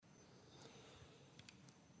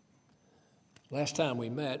Last time we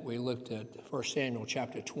met, we looked at 1 Samuel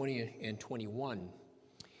chapter 20 and 21,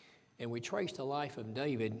 and we traced the life of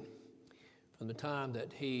David from the time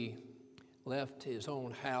that he left his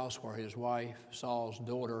own house where his wife, Saul's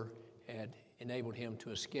daughter, had enabled him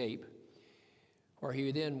to escape, where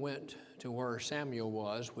he then went to where Samuel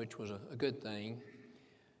was, which was a good thing.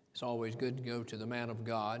 It's always good to go to the man of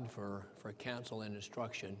God for counsel and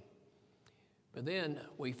instruction. But then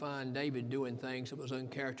we find David doing things that was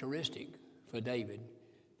uncharacteristic for David.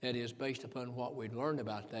 That is, based upon what we'd learned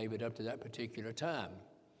about David up to that particular time.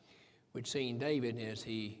 We'd seen David as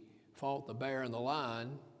he fought the bear and the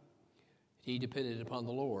lion, he depended upon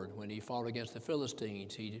the Lord. When he fought against the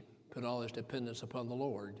Philistines, he put all his dependence upon the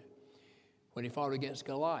Lord. When he fought against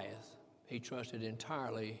Goliath, he trusted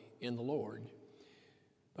entirely in the Lord.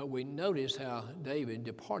 But we notice how David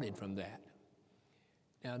departed from that.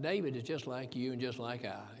 Now, David is just like you and just like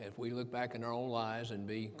I. If we look back in our own lives and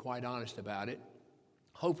be quite honest about it,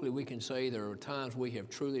 hopefully we can say there are times we have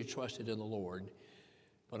truly trusted in the Lord,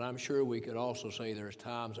 but I'm sure we could also say there's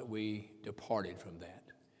times that we departed from that.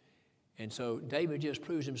 And so David just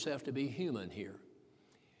proves himself to be human here.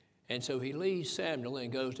 And so he leaves Samuel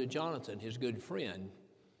and goes to Jonathan, his good friend.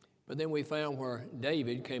 But then we found where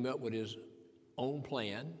David came up with his own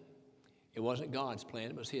plan. It wasn't God's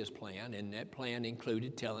plan, it was his plan, and that plan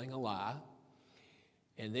included telling a lie.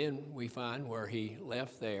 And then we find where he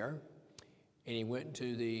left there, and he went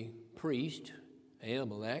to the priest,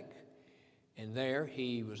 Ahimelech, and there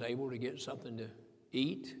he was able to get something to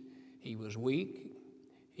eat. He was weak,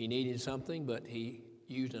 he needed something, but he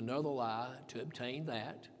used another lie to obtain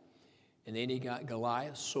that. And then he got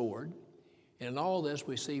Goliath's sword. And in all this,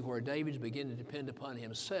 we see where David's beginning to depend upon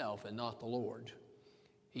himself and not the Lord.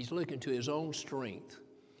 He's looking to his own strength.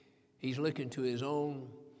 He's looking to his own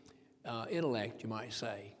intellect, you might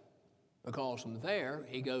say. Because from there,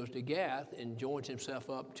 he goes to Gath and joins himself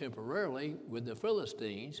up temporarily with the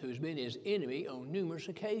Philistines, who's been his enemy on numerous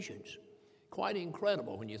occasions. Quite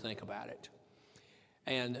incredible when you think about it.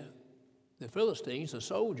 And the Philistines, the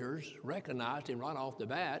soldiers, recognized him right off the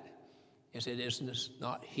bat and said, "Isn't this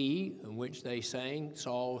not he in which they sang,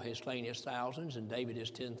 Saul has slain his thousands and David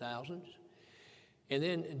his 10,000s? And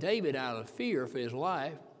then David, out of fear for his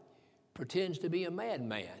life, pretends to be a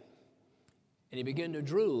madman. And he began to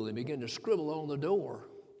drool and began to scribble on the door.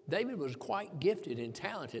 David was quite gifted and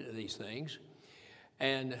talented at these things.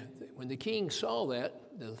 And when the king saw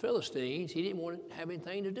that, the Philistines, he didn't want to have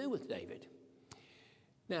anything to do with David.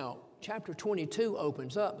 Now, chapter 22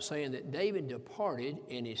 opens up saying that David departed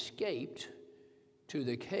and escaped to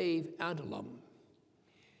the cave Adullam.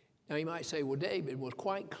 Now, you might say, well, David was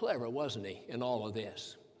quite clever, wasn't he, in all of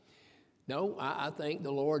this? No, I think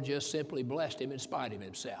the Lord just simply blessed him in spite of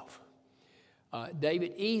himself.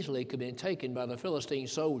 David easily could have been taken by the Philistine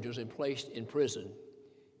soldiers and placed in prison.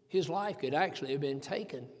 His life could actually have been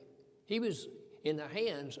taken. He was in the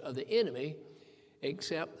hands of the enemy,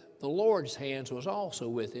 except the Lord's hands was also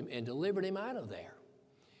with him and delivered him out of there.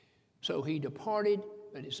 So he departed,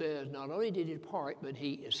 but it says not only did he depart, but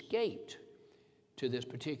he escaped to this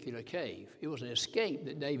particular cave. It was an escape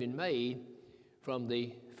that David made from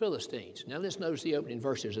the Philistines. Now let's notice the opening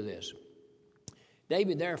verses of this.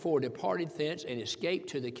 David therefore departed thence and escaped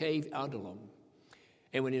to the cave Adullam.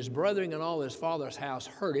 And when his brethren and all his father's house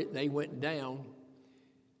heard it, they went down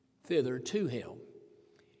thither to him.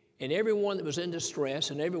 And everyone that was in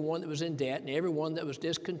distress, and everyone that was in debt, and everyone that was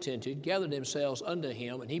discontented, gathered themselves unto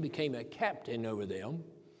him, and he became a captain over them.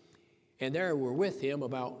 And there were with him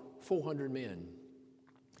about 400 men.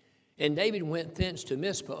 And David went thence to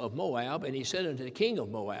Mizpah of Moab, and he said unto the king of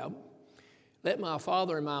Moab, Let my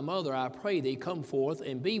father and my mother, I pray thee, come forth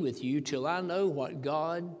and be with you till I know what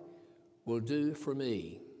God will do for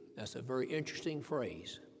me. That's a very interesting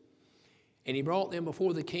phrase. And he brought them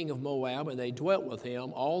before the king of Moab, and they dwelt with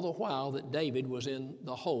him all the while that David was in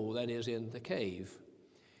the hole, that is, in the cave.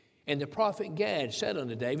 And the prophet Gad said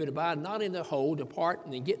unto David, Abide not in the hole, depart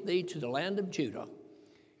and get thee to the land of Judah.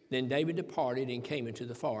 Then David departed and came into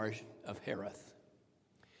the forest of Hereth.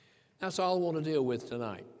 That's all I want to deal with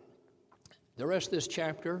tonight. The rest of this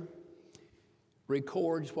chapter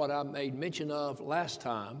records what I made mention of last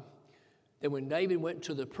time, that when David went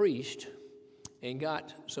to the priest and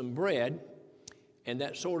got some bread and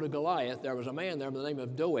that sword of Goliath, there was a man there by the name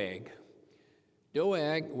of Doeg.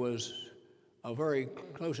 Doeg was a very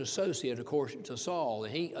close associate, of course, to Saul,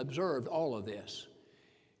 and he observed all of this.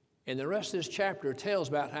 And the rest of this chapter tells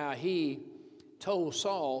about how he told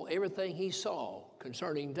Saul everything he saw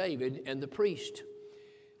concerning David and the priest.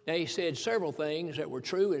 Now, he said several things that were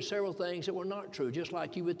true and several things that were not true, just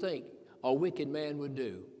like you would think a wicked man would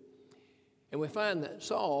do. And we find that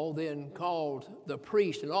Saul then called the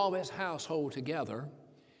priest and all his household together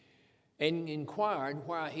and inquired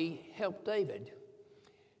why he helped David.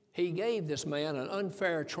 He gave this man an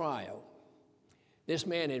unfair trial. This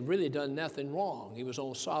man had really done nothing wrong. He was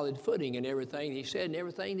on solid footing in everything he said and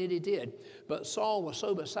everything that he did. But Saul was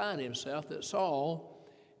so beside himself that Saul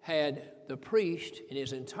had the priest and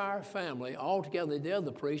his entire family, altogether the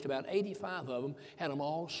other priest, about 85 of them, had them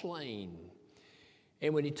all slain.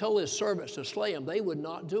 And when he told his servants to slay them, they would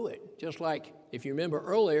not do it. Just like, if you remember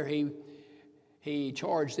earlier, he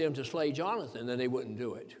charged them to slay Jonathan, and they wouldn't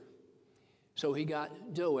do it. So he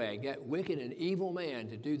got Doeg, that wicked and evil man,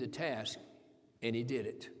 to do the task, and he did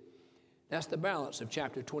it. That's the balance of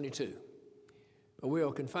chapter 22. But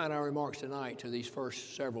we'll confine our remarks tonight to these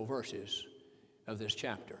first several verses of this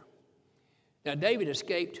chapter. Now, David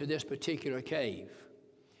escaped to this particular cave.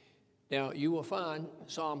 Now, you will find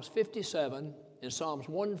Psalms 57 and Psalms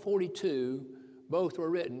 142, both were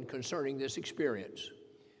written concerning this experience.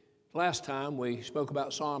 Last time we spoke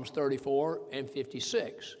about Psalms 34 and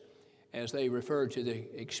 56 as they referred to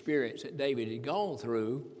the experience that David had gone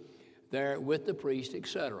through there with the priest,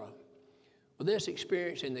 etc. Well, this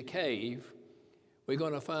experience in the cave, we're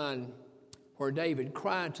going to find where David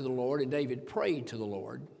cried to the Lord and David prayed to the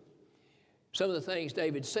Lord. Some of the things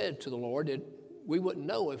David said to the Lord that we wouldn't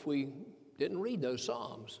know if we didn't read those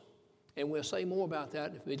Psalms. And we'll say more about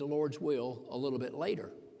that, if it be the Lord's will, a little bit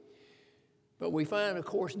later. But we find, of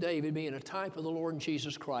course, David being a type of the Lord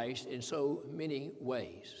Jesus Christ in so many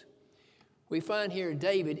ways. We find here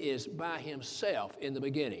David is by himself in the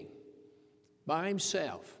beginning. By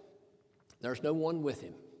himself. There's no one with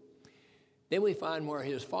him. Then we find where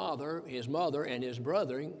his father, his mother, and his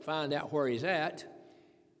brethren find out where he's at,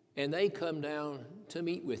 and they come down to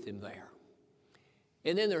meet with him there.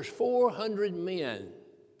 And then there's 400 men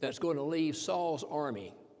that's going to leave Saul's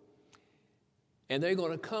army. And they're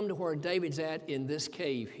going to come to where David's at in this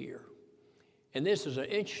cave here. And this is an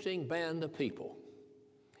interesting band of people.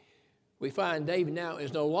 We find David now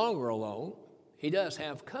is no longer alone. He does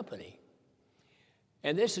have company.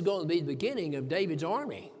 And this is going to be the beginning of David's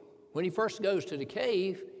army. When he first goes to the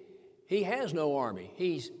cave, he has no army.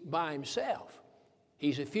 He's by himself.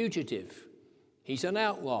 He's a fugitive. He's an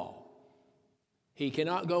outlaw. He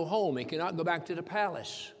cannot go home. He cannot go back to the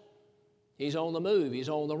palace. He's on the move. He's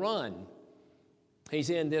on the run. He's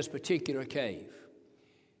in this particular cave.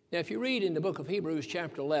 Now, if you read in the book of Hebrews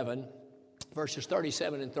chapter 11, verses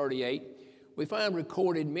 37 and 38, we find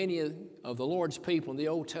recorded many of the Lord's people in the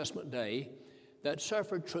Old Testament day that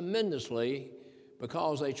suffered tremendously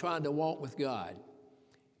because they tried to walk with God.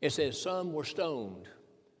 It says some were stoned,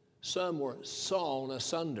 some were sawn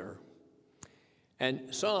asunder,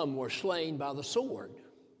 and some were slain by the sword.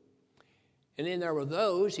 And then there were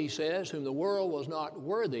those, he says, whom the world was not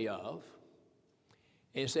worthy of.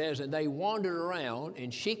 It says, and they wandered around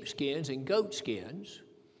in sheepskins and goatskins,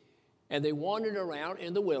 and they wandered around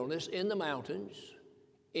in the wilderness, in the mountains,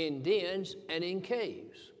 in dens, and in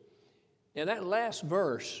caves. Now that last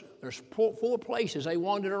verse, there's four places they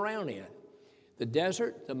wandered around in. The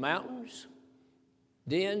desert, the mountains,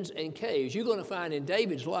 dens, and caves. You're going to find in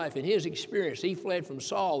David's life, in his experience, he fled from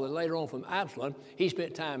Saul and later on from Absalom. He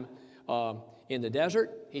spent time in the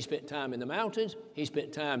desert, he spent time in the mountains, he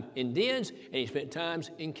spent time in dens, and he spent times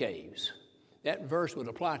in caves. That verse would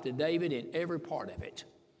apply to David in every part of it.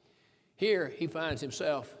 Here he finds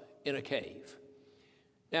himself in a cave.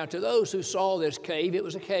 Now to those who saw this cave, it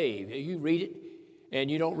was a cave. You read it and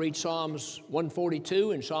you don't read Psalms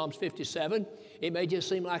 142 and Psalms 57, it may just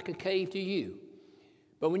seem like a cave to you.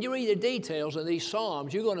 But when you read the details of these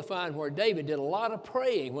Psalms, you're going to find where David did a lot of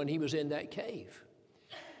praying when he was in that cave.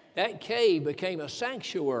 That cave became a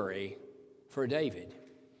sanctuary for David.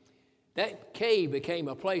 That cave became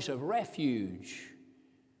a place of refuge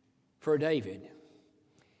for David.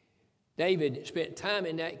 David spent time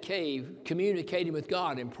in that cave communicating with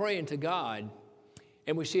God and praying to God.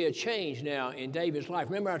 And we see a change now in David's life.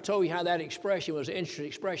 Remember I told you how that expression was an interesting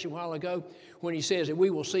expression a while ago when he says that we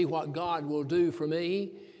will see what God will do for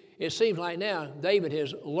me. It seems like now David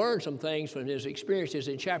has learned some things from his experiences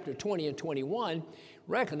in chapter 20 and 21,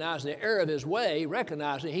 recognizing the error of his way,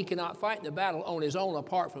 recognizing he cannot fight the battle on his own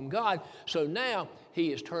apart from God. So now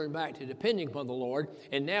he is turned back to depending upon the Lord.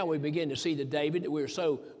 And now we begin to see the David that we're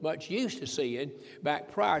so much used to seeing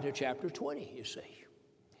back prior to chapter 20, you see.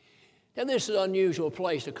 Now, this is an unusual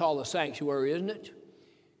place to call a sanctuary, isn't it?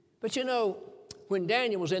 But you know, when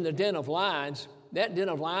Daniel was in the den of lions, that den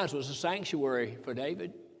of lions was a sanctuary for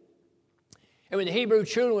David. And when the Hebrew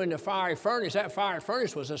children were in the fiery furnace, that fiery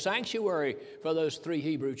furnace was a sanctuary for those 3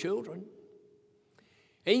 Hebrew children.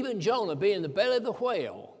 Even Jonah being in the belly of the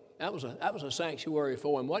whale, That was a sanctuary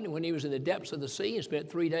for him, wasn't it? When he was in the depths of the sea and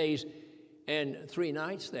spent 3 days and 3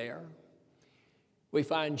 nights there. We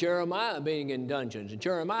find Jeremiah being in dungeons and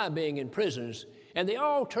Jeremiah being in prisons. And they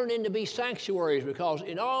all turn into be sanctuaries because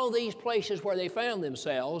in all these places where they found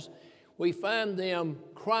themselves, we find them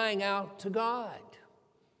crying out to God,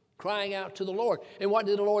 crying out to the Lord. And what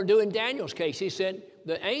did the Lord do in Daniel's case? He sent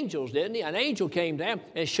the angels, didn't he? An angel came down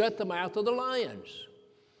and shut the mouth of the lions.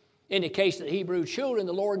 In the case of the Hebrew children,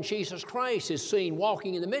 the Lord Jesus Christ is seen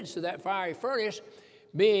walking in the midst of that fiery furnace,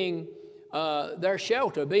 being their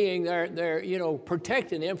shelter, being their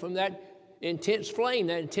protecting them from that intense flame,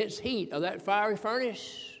 that intense heat of that fiery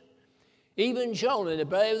furnace. Even Jonah in the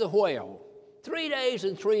belly of the whale, 3 days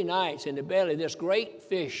and 3 nights in the belly of this great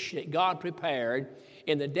fish that God prepared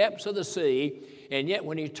in the depths of the sea. And yet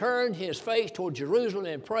when he turned his face toward Jerusalem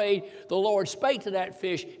and prayed, the Lord spake to that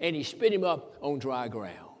fish and he spit him up on dry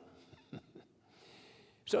ground.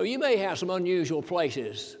 So you may have some unusual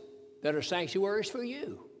places that are sanctuaries for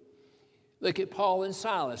you. Look at Paul and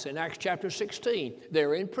Silas in Acts chapter 16.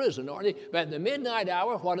 They're in prison, aren't they? But at the midnight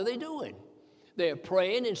hour, what are they doing? They're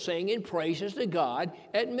praying and singing praises to God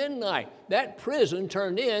at midnight. That prison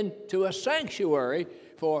turned into a sanctuary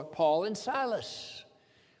for Paul and Silas.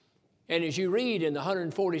 And as you read in the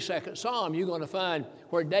 142nd Psalm, you're going to find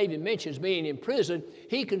where David mentions being in prison.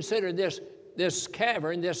 He considered this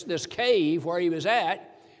cavern, this cave where he was at,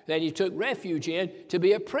 that he took refuge in, to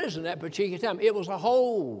be a prison at that particular time. It was a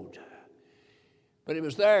hold. But it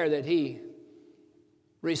was there that he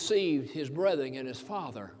received his brethren and his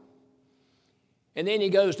father. And then he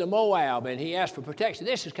goes to Moab and he asks for protection.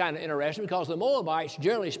 This is kind of interesting because the Moabites,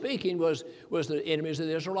 generally speaking, was the enemies of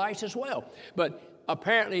the Israelites as well. But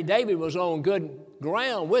apparently David was on good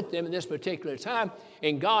ground with them in this particular time,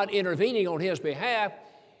 and God intervening on his behalf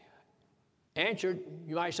answered,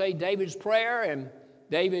 you might say, David's prayer, and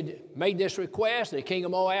David made this request. The king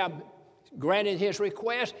of Moab granted his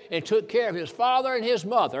request and took care of his father and his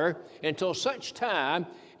mother until such time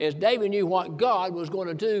as David knew what God was going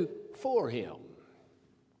to do for him.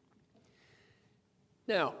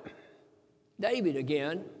 Now, David,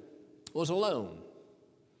 again, was alone,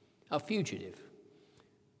 a fugitive.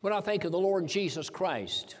 When I think of the Lord Jesus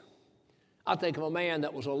Christ, I think of a man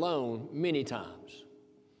that was alone many times.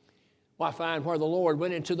 Well, I find where the Lord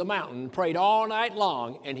went into the mountain, prayed all night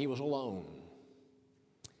long, and he was alone.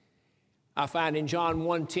 I find in John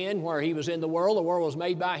 1:10 where he was in the world was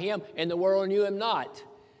made by him, and the world knew him not.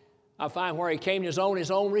 I find where he came to his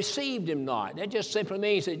own received him not. That just simply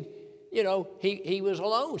means that, he was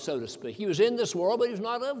alone, so to speak. He was in this world, but he was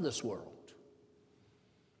not of this world.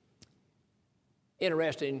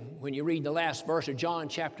 Interesting, when you read the last verse of John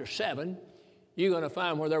chapter 7, you're going to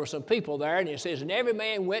find where there were some people there, and it says, and every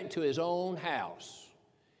man went to his own house.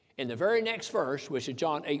 In the very next verse, which is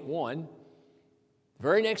John 8:1, the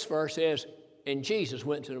very next verse says, and Jesus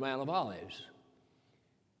went to the Mount of Olives.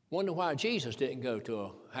 Wonder why Jesus didn't go to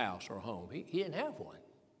a house or a home. He didn't have one.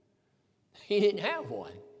 He didn't have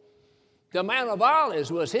one. The Mount of Olives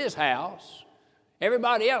was his house.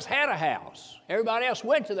 Everybody else had a house. Everybody else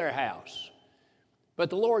went to their house. But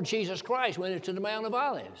the Lord Jesus Christ went into the Mount of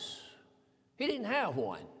Olives. He didn't have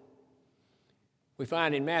one. We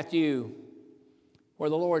find in Matthew where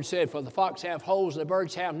the Lord said, for the fox have holes and the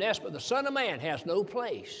birds have nests, but the Son of Man has no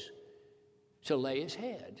place to lay his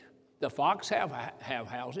head. The fox have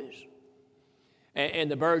houses, and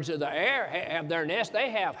the birds of the air have their nests.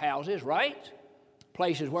 They have houses, right?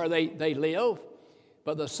 Places where they live.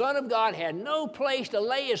 But the Son of God had no place to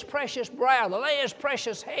lay his precious brow, to lay his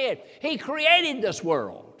precious head. He created this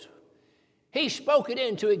world. He spoke it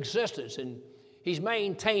into existence, and he's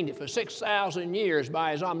maintained it for 6,000 years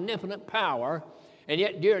by his omnipotent power. And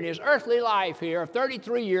yet during his earthly life here of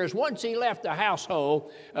 33 years, once he left the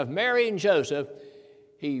household of Mary and Joseph,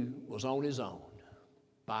 he was on his own,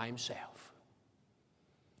 by himself.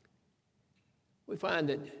 We find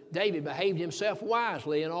that David behaved himself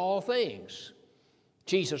wisely in all things.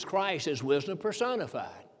 Jesus Christ is wisdom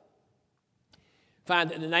personified.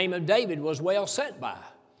 Find that the name of David was well set by.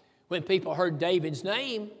 When people heard David's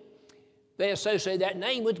name, they associated that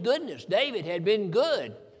name with goodness. David had been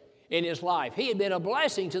good in his life. He had been a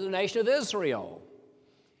blessing to the nation of Israel.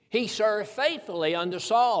 He served faithfully under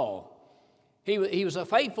Saul. He was a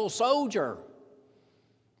faithful soldier.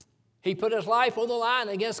 He put his life on the line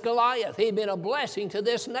against Goliath. He had been a blessing to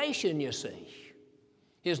this nation, you see.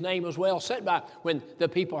 His name was well set by. When the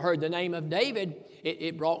people heard the name of David,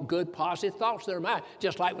 it brought good, positive thoughts to their mind,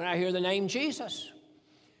 just like when I hear the name Jesus.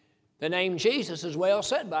 The name Jesus is well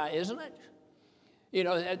set by, isn't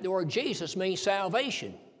it? The word Jesus means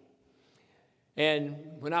salvation. And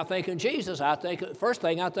when I think of Jesus, first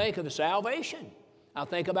thing I think of is salvation. I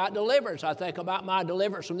think about deliverance. I think about my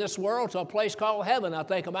deliverance from this world to a place called heaven. I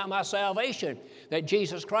think about my salvation, that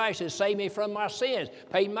Jesus Christ has saved me from my sins,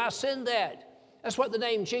 paid my sin debt. That's what the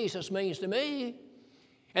name Jesus means to me.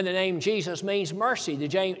 And the name Jesus means mercy.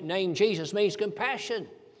 The name Jesus means compassion.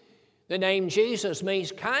 The name Jesus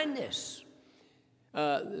means kindness.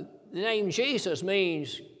 The name Jesus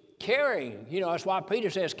means caring. You know, that's why Peter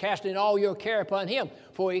says, casting all your care upon him,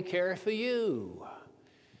 for he careth for you.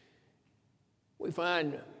 We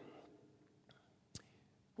find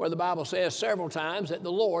where the Bible says several times that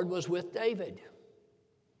the Lord was with David.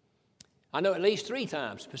 I know at least 3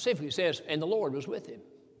 times specifically it says, and the Lord was with him.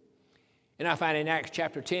 And I find in Acts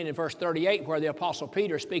chapter 10 and verse 38 where the Apostle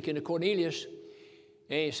Peter speaking to Cornelius,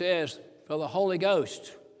 and he says, for the Holy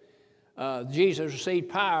Ghost, Jesus received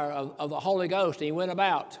power of the Holy Ghost, and he went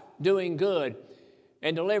about doing good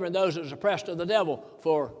and delivering those that was oppressed of the devil,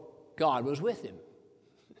 for God was with him.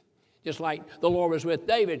 Just like the Lord was with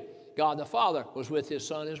David, God the Father was with his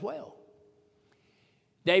son as well.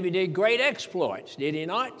 David did great exploits, did he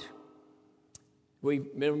not?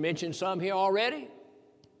 We've mentioned some here already.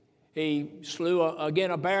 He slew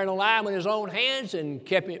a barren lion with his own hands and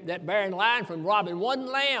kept that barren lion from robbing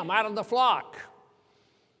one lamb out of the flock.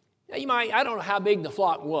 Now I don't know how big the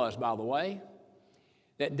flock was, by the way,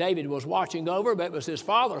 that David was watching over, but it was his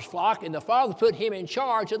father's flock, and the father put him in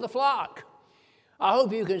charge of the flock. I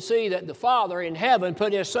hope you can see that the Father in heaven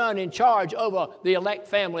put his Son in charge over the elect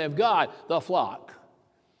family of God, the flock.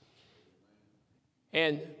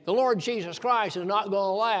 And the Lord Jesus Christ is not going to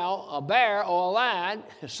allow a bear or a lion,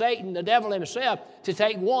 Satan, the devil himself, to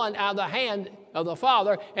take one out of the hand of the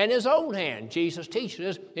Father and his own hand. Jesus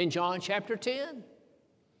teaches us in John chapter 10.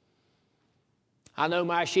 I know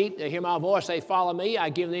my sheep, they hear my voice, they follow me, I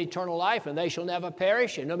give them eternal life, and they shall never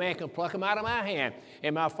perish, and no man can pluck them out of my hand.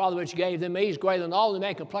 And my Father which gave them me is greater than all, and no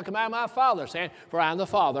man can pluck them out of my Father's hand, for I and the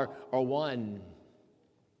Father are one.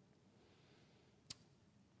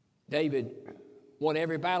 David won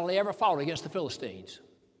every battle he ever fought against the Philistines.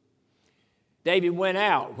 David went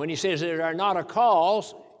out when he says there are not a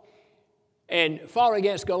cause, and fought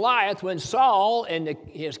against Goliath when Saul and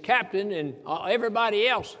his captain and everybody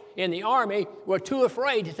else in the army were too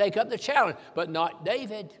afraid to take up the challenge, but not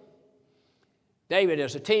David. David,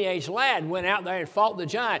 as a teenage lad, went out there and fought the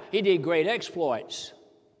giant. He did great exploits.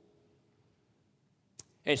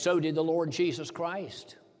 And so did the Lord Jesus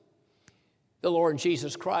Christ. The Lord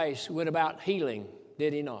Jesus Christ went about healing,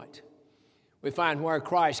 did he not? We find where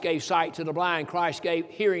Christ gave sight to the blind, Christ gave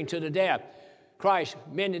hearing to the deaf, Christ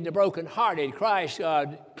mended the brokenhearted, Christ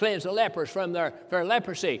cleansed the lepers from their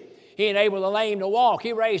leprosy. He enabled the lame to walk.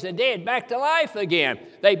 He raised the dead back to life again.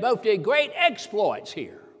 They both did great exploits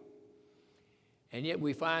here. And yet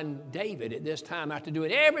we find David at this time, after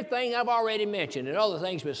doing everything I've already mentioned and other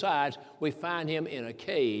things besides, we find him in a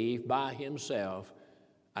cave by himself,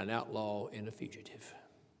 an outlaw and a fugitive.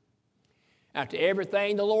 After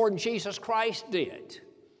everything the Lord Jesus Christ did,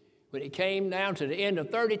 when it came down to the end of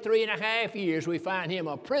 33 and a half years, we find him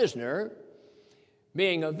a prisoner,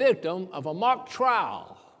 being a victim of a mock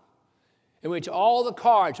trial in which all the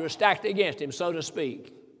cards were stacked against him, so to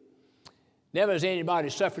speak. Never has anybody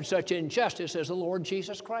suffered such injustice as the Lord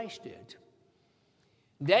Jesus Christ did.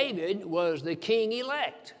 David was the king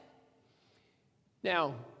elect.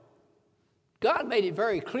 Now, God made it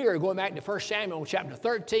very clear, going back to 1 Samuel chapter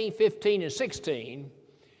 13, 15, and 16,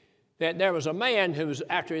 that there was a man who was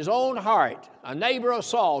after his own heart, a neighbor of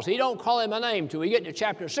Saul's. He don't call him a name till we get to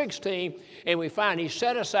chapter 16, and we find he's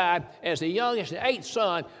set aside as the youngest, the 8th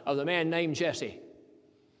son of the man named Jesse.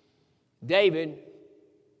 David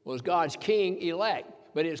was God's king elect,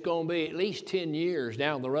 but it's going to be at least 10 years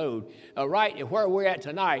down the road. Right where we're at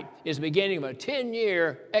tonight is the beginning of a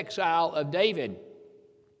 10-year exile of David.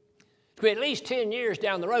 It's been at least 10 years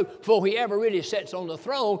down the road before he ever really sits on the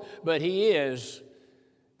throne, but he is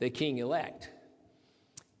the king elect.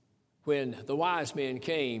 When the wise men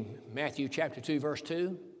came, Matthew chapter 2, verse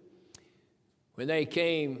 2, when they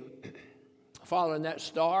came following that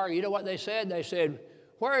star, you know what they said? They said,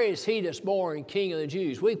 where is he that's born king of the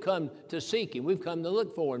Jews? We've come to seek him. We've come to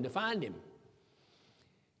look for him, to find him.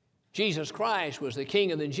 Jesus Christ was the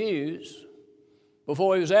king of the Jews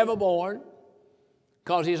before he was ever born,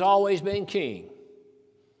 because he's always been king.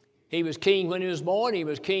 He was king when he was born. He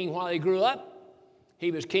was king while he grew up. He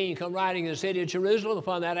was king come riding in the city of Jerusalem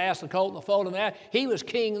upon that ass, the colt, and the foal of that. He was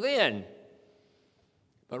king then.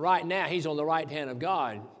 But right now, he's on the right hand of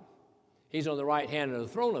God. He's on the right hand of the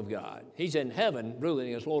throne of God. He's in heaven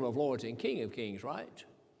ruling as Lord of lords and King of kings, right?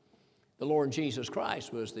 The Lord Jesus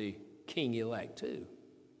Christ was the king elect too.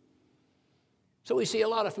 So we see a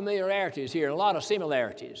lot of familiarities here, a lot of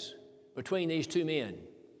similarities between these two men.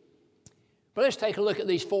 But let's take a look at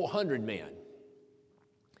these 400 men.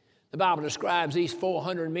 The Bible describes these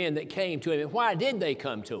 400 men that came to him. And why did they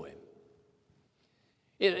come to him?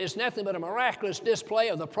 It's nothing but a miraculous display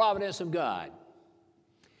of the providence of God.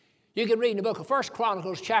 You can read in the book of 1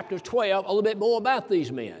 Chronicles chapter 12 a little bit more about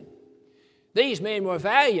these men. These men were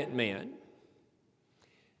valiant men.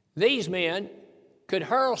 These men could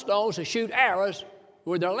hurl stones and shoot arrows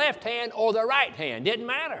with their left hand or their right hand. Didn't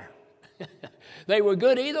matter. They were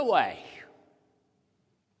good either way.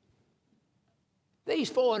 These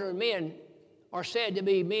 400 men are said to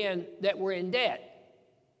be men that were in debt,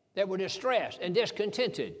 that were distressed and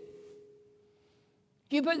discontented.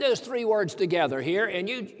 You put those three words together here, and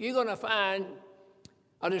you're going to find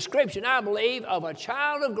a description, I believe, of a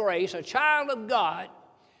child of grace, a child of God,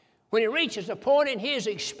 when he reaches a point in his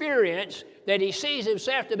experience that he sees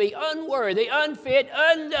himself to be unworthy, unfit,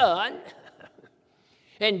 undone,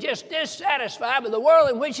 and just dissatisfied with the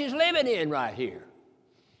world in which he's living in right here.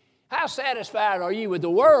 How satisfied are you with the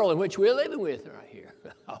world in which we're living with right here?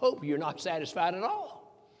 I hope you're not satisfied at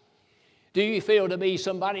all. Do you feel to be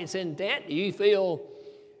somebody that's in debt? Do you feel,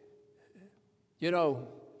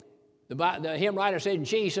 the hymn writer said,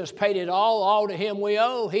 Jesus paid it all to him we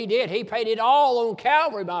owe. He did. He paid it all on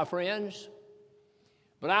Calvary, my friends.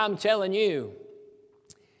 But I'm telling you,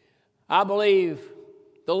 I believe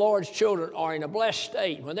the Lord's children are in a blessed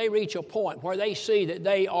state when they reach a point where they see that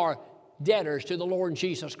they are debtors to the Lord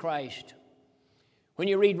Jesus Christ. When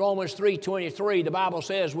you read Romans 3:23, the Bible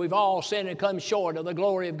says we've all sinned and come short of the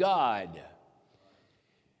glory of God.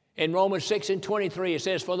 In Romans 6:23, it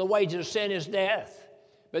says, for the wages of sin is death,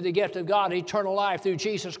 but the gift of God, eternal life through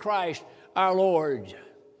Jesus Christ our Lord.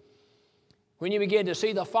 When you begin to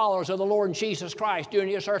see the followers of the Lord Jesus Christ during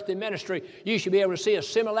His earthly ministry, you should be able to see a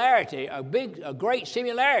similarity, a great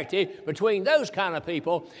similarity between those kind of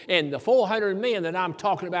people and the 400 men that I'm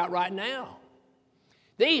talking about right now.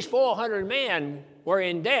 These 400 men were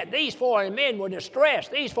in debt. These 400 men were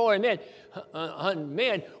distressed. These 400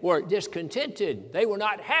 men were discontented. They were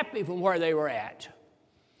not happy from where they were at.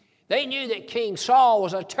 They knew that King Saul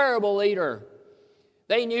was a terrible leader.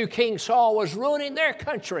 They knew King Saul was ruining their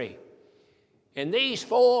country. And these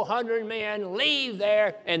 400 men leave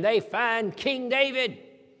there and they find King David.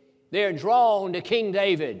 They're drawn to King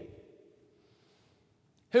David.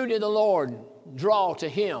 Who did the Lord draw to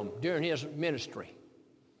him during his ministry?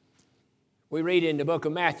 We read in the book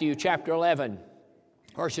of Matthew chapter 11,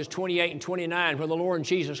 verses 28 and 29, where the Lord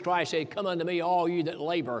Jesus Christ said, come unto me, all you that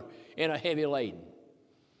labor and are heavy laden,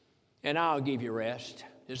 and I'll give you rest.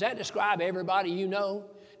 Does that describe everybody you know?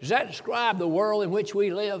 Does that describe the world in which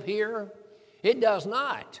we live here? It does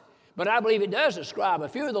not. But I believe it does describe a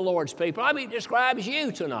few of the Lord's people. I believe it describes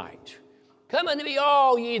you tonight. Come unto me,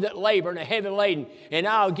 all ye that labor and are heavy laden, and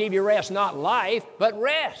I'll give you rest, not life, but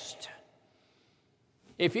rest.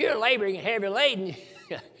 If you're laboring and heavy laden,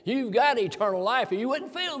 you've got eternal life, or you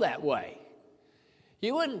wouldn't feel that way.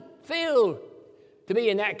 You wouldn't feel to be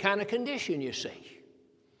in that kind of condition, you see.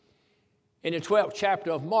 In the 12th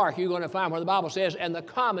chapter of Mark, you're going to find where the Bible says, and the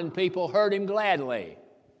common people heard him gladly.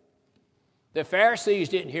 The Pharisees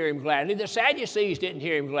didn't hear him gladly. The Sadducees didn't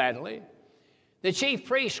hear him gladly. The chief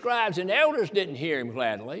priests, scribes, and elders didn't hear him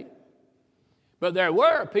gladly. But there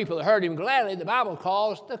were people that heard him gladly. The Bible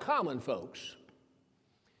calls the common folks.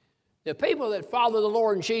 The people that followed the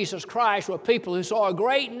Lord Jesus Christ were people who saw a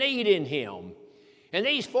great need in him. And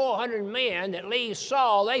these 400 men that leave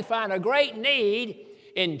Saul, they find a great need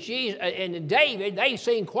in David. They've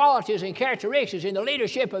seen qualities and characteristics in the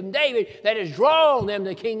leadership of David that has drawn them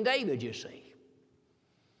to King David, you see.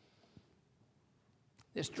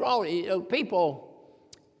 This drawing, people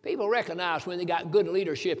recognize when they got good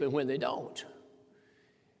leadership and when they don't.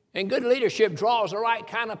 And good leadership draws the right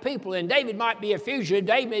kind of people. And David might be a fugitive.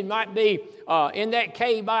 David might be in that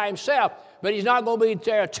cave by himself. But he's not going to be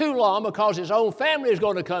there too long because his own family is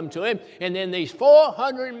going to come to him. And then these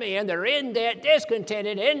 400 men that are in debt,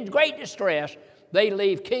 discontented, in great distress, they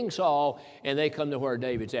leave King Saul and they come to where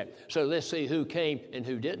David's at. So let's see who came and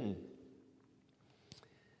who didn't.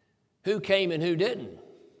 Who came and who didn't?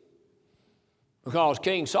 Because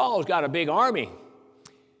King Saul's got a big army.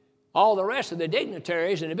 All the rest of the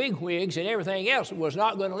dignitaries and the bigwigs and everything else was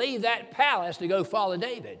not going to leave that palace to go follow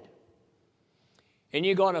David. And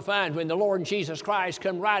you're going to find when the Lord Jesus Christ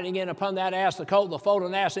come riding in upon that ass, the colt, the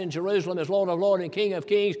foaled ass in Jerusalem as Lord of Lords and King of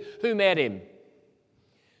Kings, who met him?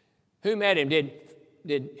 Who met him?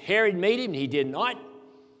 Did Herod meet him? He did not.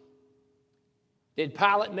 Did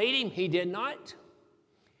Pilate meet him? He did not.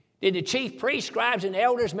 Did the chief priests, scribes, and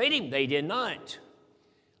elders meet him? They did not.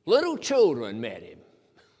 Little children met him.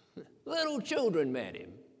 Little children met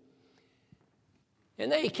him.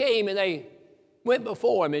 And they came and they went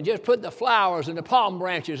before him and just put the flowers and the palm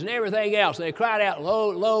branches and everything else. And they cried out, "Lo,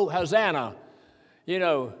 lo, Hosanna,"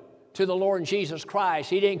 to the Lord Jesus Christ.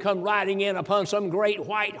 He didn't come riding in upon some great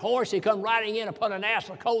white horse. He come riding in upon an ass,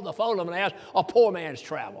 a colt, the foal of an ass, a poor man's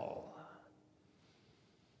travel.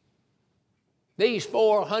 These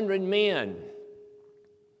 400 men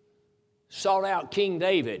sought out King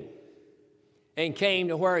David and came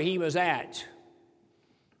to where he was at.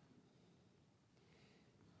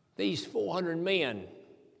 These 400 men,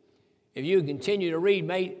 if you continue to read,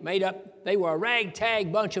 made up, they were a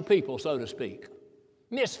ragtag bunch of people, so to speak.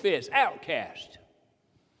 Misfits, outcasts.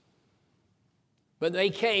 But they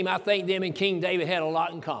came, I think them and King David had a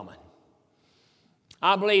lot in common.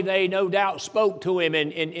 I believe they no doubt spoke to him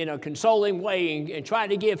in a consoling way and tried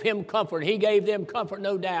to give him comfort. He gave them comfort,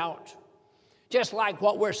 no doubt, just like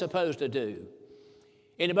what we're supposed to do.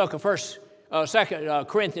 In the book of 2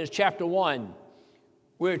 Corinthians chapter 1,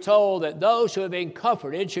 we're told that those who have been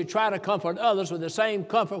comforted should try to comfort others with the same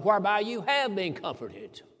comfort whereby you have been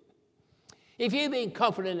comforted. If you've been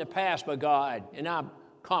comforted in the past by God, and I'm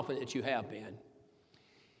confident that you have been,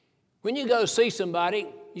 when you go see somebody,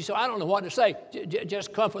 you say, "I don't know what to say."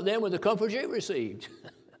 Just comfort them with the comfort you received.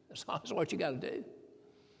 That's what you got to do.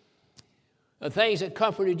 The things that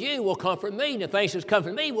comforted you will comfort me, and the things that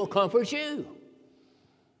comfort me will comfort you.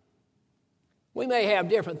 We may have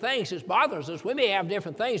different things that bothers us. We may have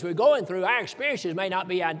different things we're going through. Our experiences may not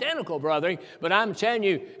be identical, brother, but I'm telling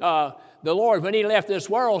you, the Lord, when he left this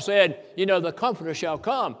world, said, the Comforter shall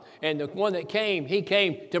come. And the one that came, he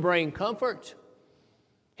came to bring comfort.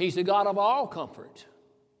 He's the God of all comfort.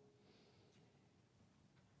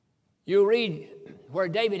 You read where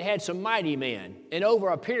David had some mighty men, and over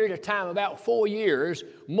a period of time, about 4 years,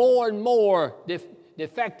 more and more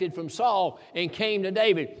defected from Saul and came to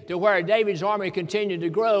David, to where David's army continued to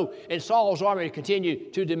grow and Saul's army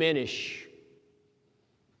continued to diminish.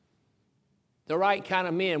 The right kind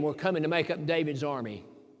of men were coming to make up David's army.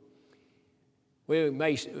 We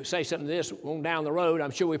may say something to this on down the road.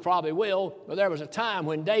 I'm sure we probably will. But there was a time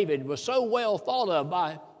when David was so well thought of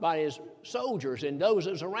by his soldiers and those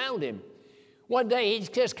that was around him. One day he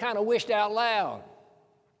just kind of wished out loud,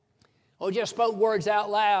 or just spoke words out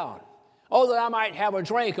loud. "Oh, that I might have a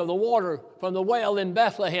drink of the water from the well in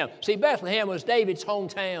Bethlehem." See, Bethlehem was David's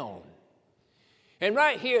hometown. And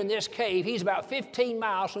right here in this cave, he's about 15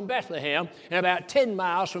 miles from Bethlehem and about 10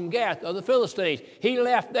 miles from Gath of the Philistines. He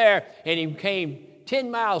left there and he came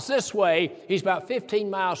 10 miles this way. He's about 15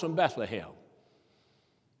 miles from Bethlehem.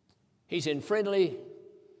 He's in friendly,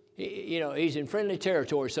 he's in friendly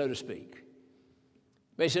territory, so to speak.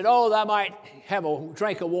 They said, "Oh, that I might have a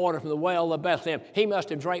drink of water from the well of Bethlehem." He must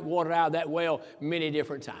have drank water out of that well many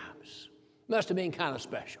different times. Must have been kind of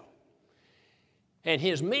special. And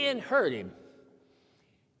his men heard him.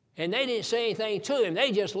 And they didn't say anything to him.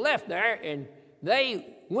 They just left there, and they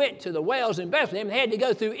went to the wells in Bethlehem and had to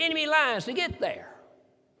go through enemy lines to get there.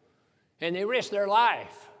 And they risked their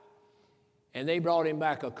life. And they brought him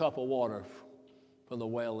back a cup of water from the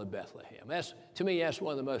well of Bethlehem. To me, that's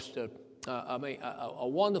one of the most a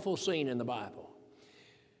wonderful scene in the Bible,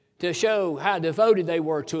 to show how devoted they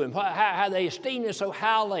were to him, how they esteemed him so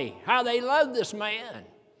highly, how they loved this man.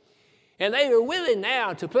 And they were willing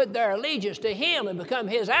now to put their allegiance to him and become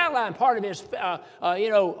his ally and part of his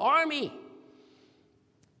army.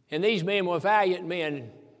 And these men were valiant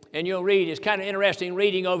men. And you'll read, it's kind of interesting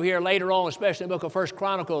reading over here later on, especially in the book of 1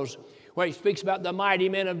 Chronicles, where he speaks about the mighty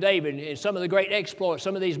men of David and some of the great exploits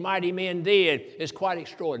some of these mighty men did. Is quite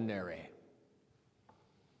extraordinary.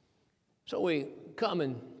 So we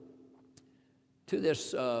come to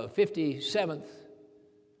this 57th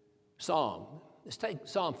Psalm. Let's take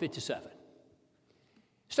Psalm 57. It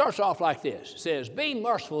starts off like this. It says, "Be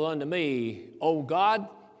merciful unto me, O God,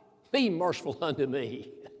 be merciful unto me."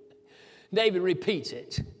 David repeats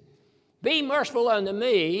it. "Be merciful unto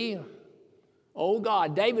me, O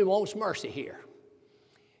God." David wants mercy here.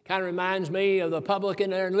 Kind of reminds me of the publican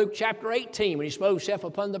there in Luke chapter 18 when he smote himself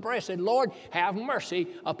upon the breast and said, "Lord, have mercy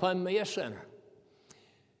upon me, a sinner."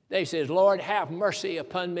 David says, "Lord, have mercy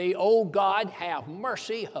upon me. Oh God, have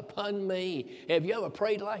mercy upon me." Have you ever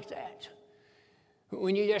prayed like that?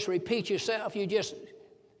 When you just repeat yourself, you just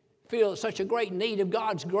feel such a great need of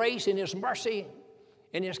God's grace and His mercy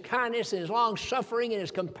and His kindness and His long-suffering and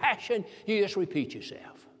His compassion. You just repeat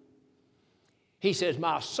yourself. He says,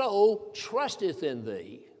 "My soul trusteth in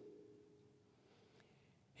Thee."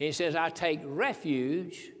 He says, "I take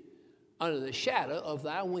refuge under the shadow of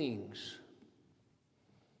Thy wings."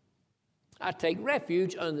 I take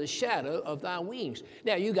refuge under the shadow of thy wings.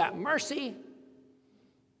 Now, you got mercy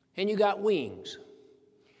and you got wings.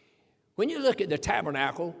 When you look at the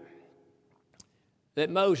tabernacle that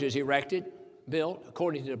Moses built,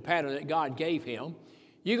 according to the pattern that God gave him,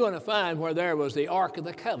 you're going to find where there was the Ark of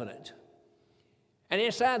the Covenant. And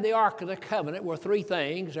inside the Ark of the Covenant were three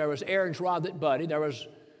things. There was Aaron's rod that budded. There was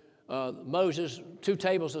Moses, 2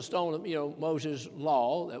 tables of stone, Moses'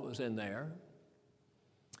 law that was in there.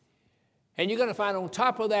 And you're going to find on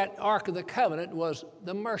top of that Ark of the Covenant was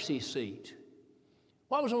the mercy seat.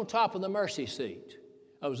 What was on top of the mercy seat?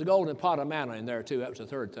 There was a golden pot of manna in there too. That was the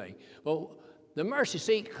third thing. Well, the mercy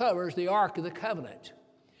seat covers the Ark of the Covenant.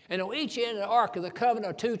 And on each end of the Ark of the Covenant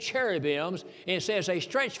are 2 cherubims, and it says they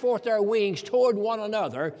stretch forth their wings toward one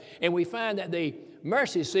another. And we find that the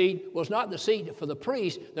mercy seat was not the seat for the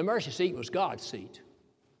priest. The mercy seat was God's seat.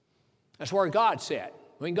 That's where God sat.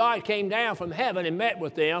 When God came down from heaven and met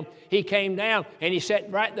with them, he came down and he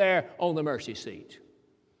sat right there on the mercy seat.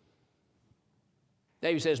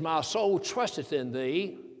 David says, my soul trusteth in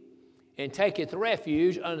thee, and taketh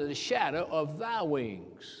refuge under the shadow of thy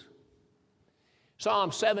wings.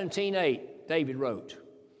 Psalm 17:8, David wrote,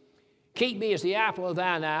 keep me as the apple of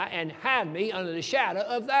thine eye, and hide me under the shadow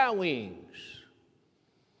of thy wings.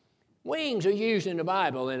 Wings are used in the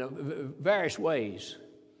Bible in various ways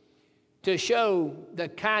to show the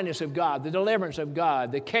kindness of God, the deliverance of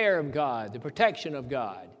God, the care of God, the protection of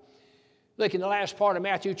God. Look in the last part of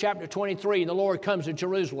Matthew chapter 23, and the Lord comes to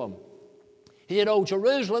Jerusalem. He said, O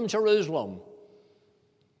Jerusalem, Jerusalem,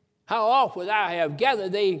 how oft would I have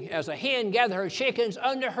gathered thee as a hen gathers her chickens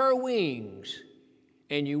under her wings,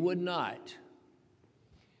 and you would not.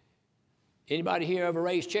 Anybody here ever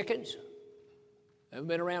raised chickens? Ever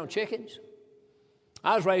been around chickens?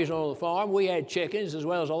 I was raised on the farm. We had chickens as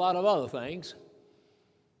well as a lot of other things.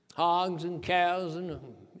 Hogs and cows and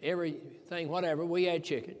everything, whatever. We had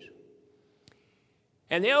chickens.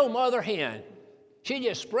 And the old mother hen, she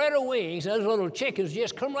just spread her wings, and those little chickens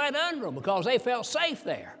just come right under them because they felt safe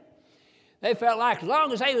there. They felt like as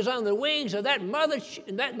long as they was under the wings of that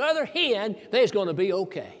mother hen, they was going to be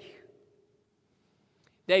okay.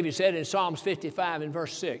 David said in Psalms 55 and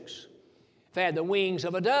verse 6, if I had the wings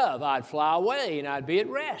of a dove, I'd fly away and I'd be at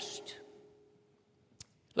rest.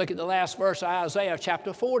 Look at the last verse of Isaiah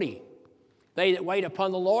chapter 40. They that wait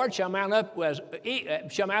upon the Lord shall mount up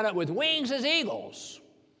with wings as eagles.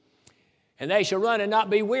 And they shall run and not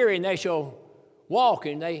be weary, and they shall walk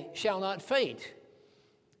and they shall not faint.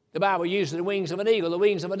 The Bible uses the wings of an eagle, the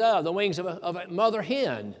wings of a dove, the wings of a mother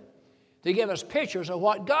hen to give us pictures of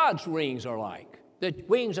what God's wings are like. The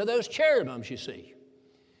wings of those cherubims, you see.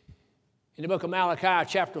 In the book of Malachi,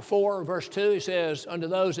 chapter 4, verse 2, it says, unto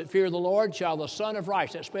those that fear the Lord shall the Son of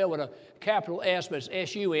Righteousness, that's spelled with a capital S, but it's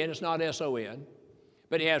S-U-N, it's not S-O-N,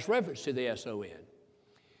 but it has reference to the S-O-N.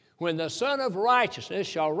 When the Son of Righteousness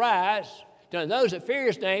shall rise, to those that fear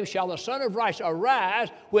his name shall the Son of Righteousness arise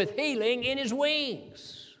with healing in his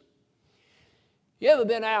wings. You ever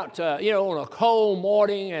been out, on a cold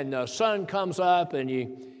morning and the sun comes up and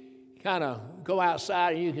you kind of go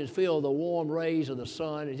outside and you can feel the warm rays of the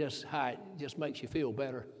sun? It just makes you feel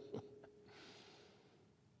better.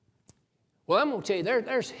 Well, I'm going to tell you,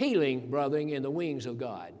 there's healing, brethren, in the wings of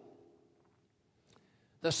God.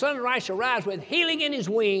 The Son of Righteousness arise with healing in his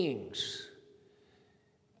wings.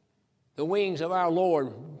 The wings of our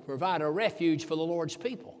Lord provide a refuge for the Lord's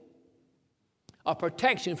people, a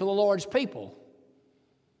protection for the Lord's people,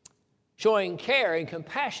 showing care and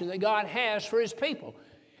compassion that God has for his people.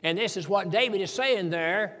 And this is what David is saying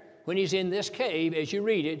there when he's in this cave as you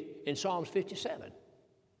read it in Psalms 57.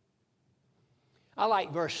 I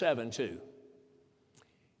like verse 7 too.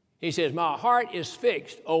 He says, my heart is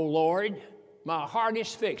fixed, O Lord. My heart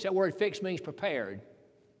is fixed. That word fixed means prepared.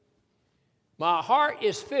 My heart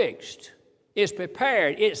is fixed, is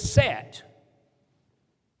prepared, it's set.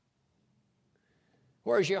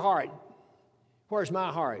 Where's your heart? Where's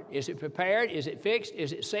my heart? Is it prepared? Is it fixed?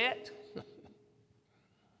 Is it set? And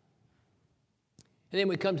then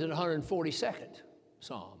we come to the 142nd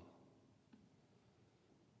Psalm.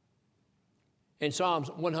 In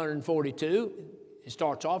Psalms 142, it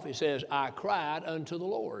starts off, it says, I cried unto the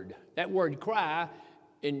Lord. That word cry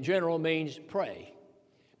in general means pray.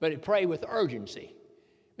 But it pray with urgency.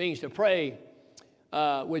 It means to pray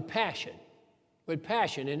with passion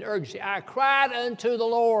and urgency. I cried unto the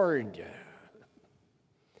Lord.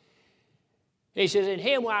 He says, in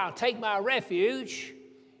him will I take my refuge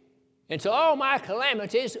until all my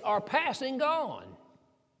calamities are past and gone.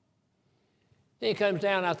 Then he comes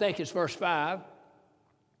down, I think it's verse 5.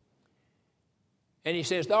 And he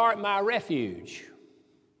says, thou art my refuge.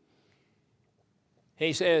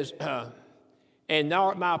 He says, and thou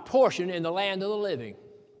art my portion in the land of the living.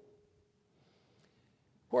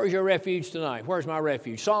 Where's your refuge tonight? Where's my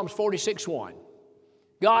refuge? Psalms 46:1.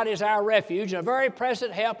 God is our refuge and a very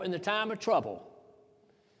present help in the time of trouble.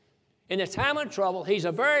 In the time of trouble, He's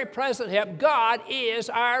a very present help. God is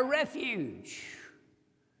our refuge.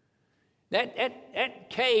 That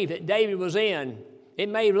cave that David was in, it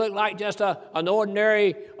may look like just an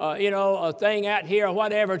ordinary, a thing out here or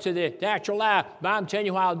whatever to the natural eye. But I'm telling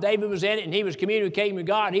you, while David was in it and he was communicating with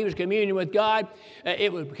God, he was communing with God,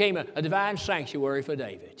 became a divine sanctuary for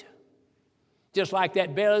David. Just like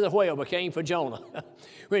that belly of the whale became for Jonah.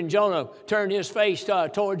 When Jonah turned his face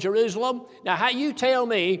toward Jerusalem. Now, how you tell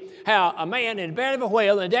me how a man in the belly of a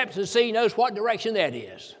whale in the depths of the sea knows what direction that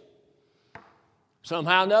is?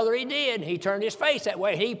 Somehow or another he did. He turned his face that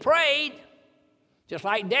way. He prayed. Just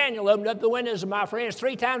like Daniel opened up the windows of my friends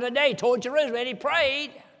 3 times a day toward Jerusalem, and he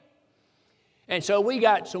prayed. And so we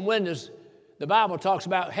got some windows. The Bible talks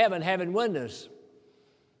about heaven having windows.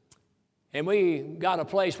 And we got a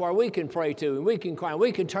place where we can pray to, and we can cry, and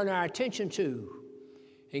we can turn our attention to.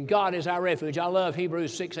 And God is our refuge. I love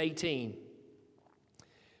Hebrews 6:18.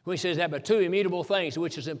 When he says that, but 2 immutable things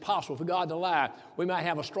which is impossible for God to lie, we might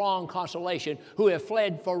have a strong consolation who have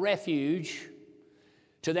fled for refuge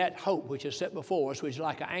to that hope which is set before us, which is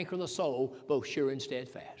like an anchor of the soul, both sure and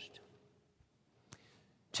steadfast.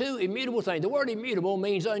 2 immutable things. The word immutable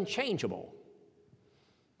means unchangeable.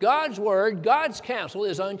 God's word, God's counsel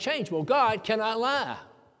is unchangeable. God cannot lie.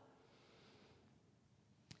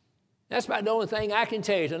 That's about the only thing I can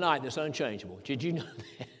tell you tonight that's unchangeable. Did you know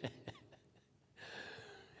that?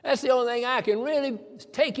 That's the only thing I can really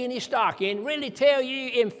take any stock in, really tell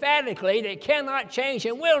you emphatically that cannot change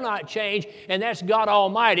and will not change, and that's God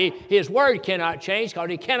Almighty. His word cannot change because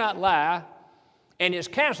He cannot lie, and His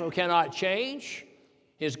counsel cannot change,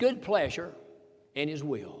 His good pleasure and His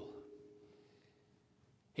will.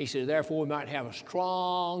 He says, therefore, we might have a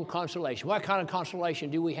strong consolation. What kind of consolation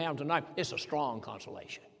do we have tonight? It's a strong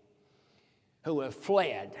consolation. Who have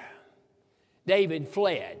fled. David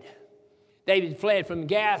fled. David fled from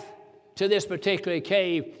Gath to this particular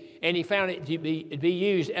cave, and he found it to be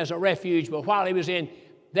used as a refuge. But while he was in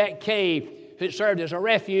that cave, it served as a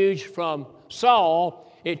refuge from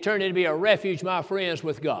Saul. It turned into be a refuge, my friends,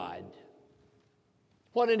 with God.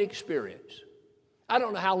 What an experience. I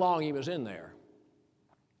don't know how long he was in there.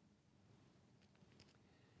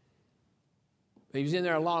 He was in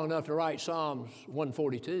there long enough to write Psalms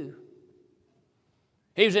 142.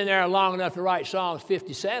 He was in there long enough to write Psalms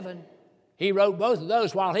 57. He wrote both of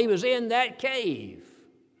those while he was in that cave.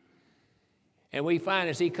 And we find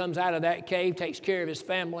as he comes out of that cave, takes care of his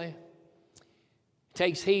family,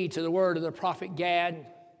 takes heed to the word of the prophet Gad,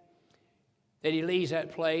 that he leaves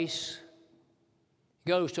that place,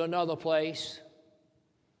 goes to another place.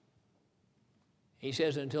 He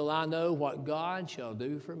says, until I know what God shall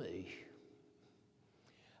do for me.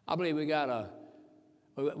 I believe we got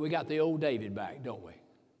the old David back, don't we?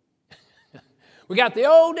 We got the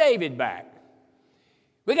old David back.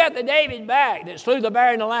 We got the David back that slew the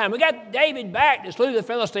bear and the lion. We got David back that slew the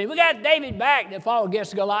Philistine. We got David back that fought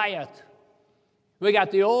against Goliath. We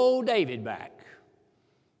got the old David back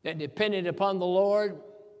that depended upon the Lord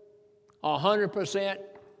 100%,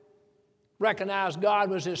 recognized God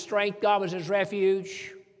was his strength, God was his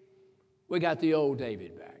refuge. We got the old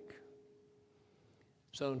David back.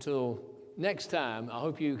 So until next time, I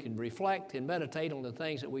hope you can reflect and meditate on the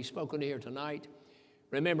things that we've spoken here tonight.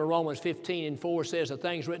 Remember, Romans 15:4 says, the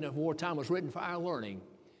things written of wartime was written for our learning,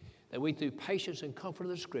 that we through patience and comfort of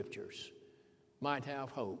the Scriptures might have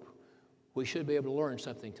hope. We should be able to learn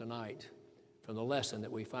something tonight from the lesson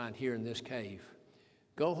that we find here in this cave.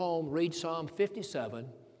 Go home, read Psalm 57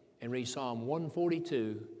 and read Psalm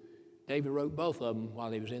 142. David wrote both of them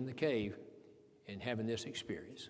while he was in the cave and having this experience.